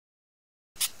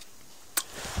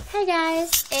Hi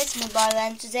guys, it's Mobile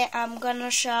and today I'm gonna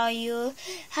show you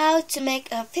how to make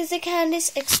a fizzy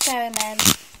candies experiment.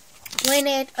 We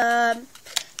need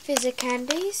fizzy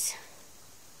candies.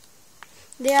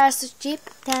 They are so cheap,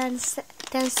 10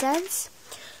 cents.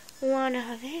 One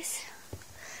of this,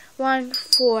 1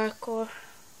 fork or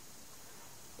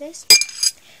this,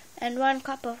 and 1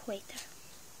 cup of water.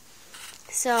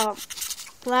 So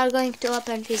we are going to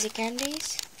open fizzy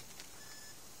candies.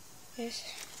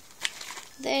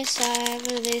 This I have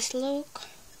this look,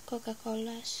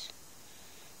 Coca-Cola's,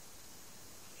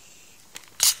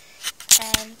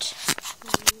 and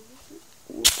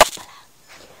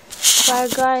we're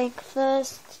going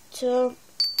first to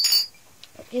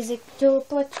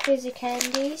put fizzy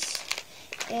candies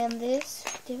in this.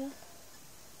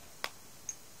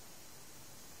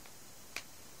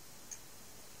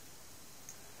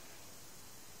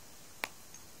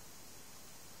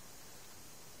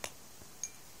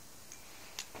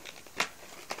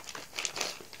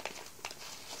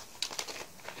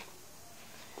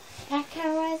 I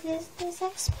can resist this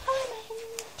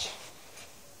experiment.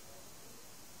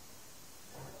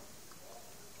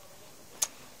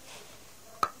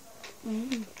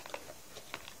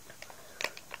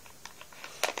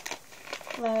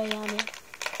 Very yummy.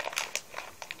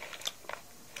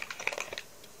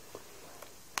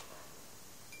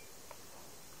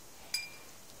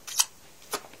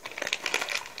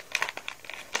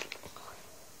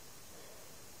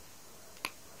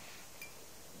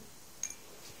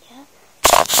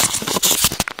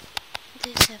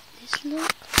 This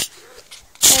look.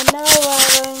 And now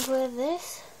we're going with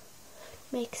this.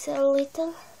 Mix a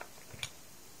little.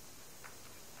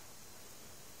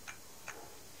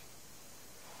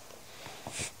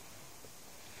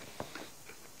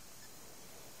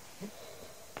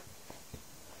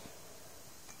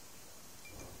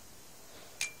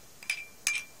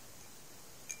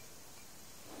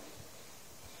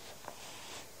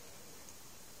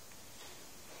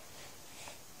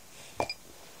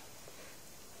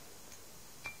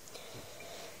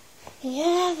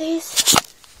 Yeah, they're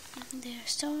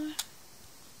so.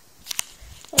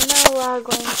 And now we are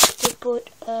going to put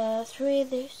 3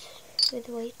 this with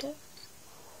water,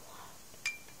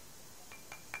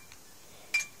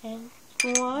 and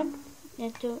 1,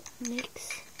 and to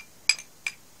mix.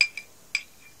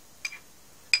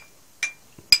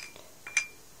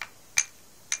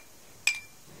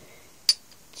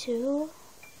 2,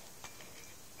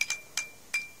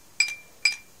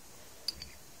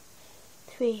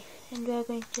 3, and we are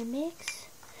going to mix.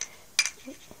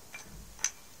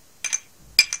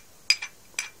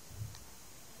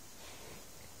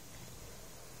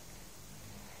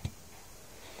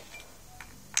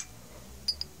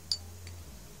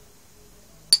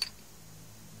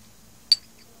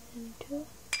 And 2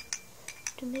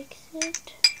 to mix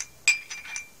it.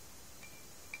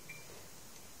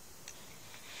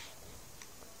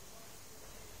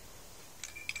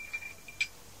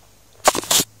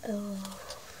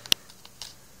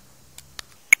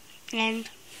 And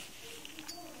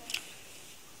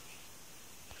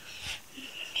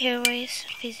here is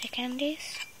fizzy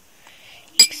candies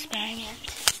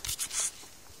experiment.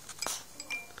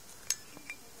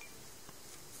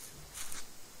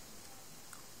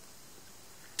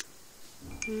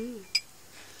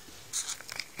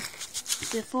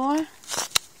 Before,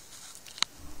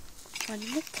 1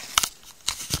 minute.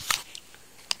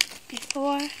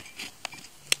 Before,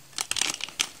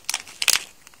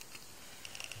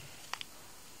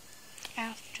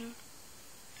 after.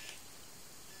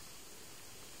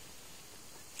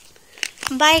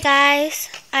 Bye guys.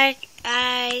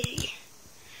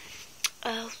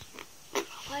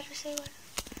 What to say?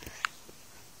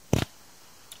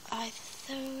 I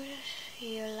thought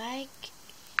you like.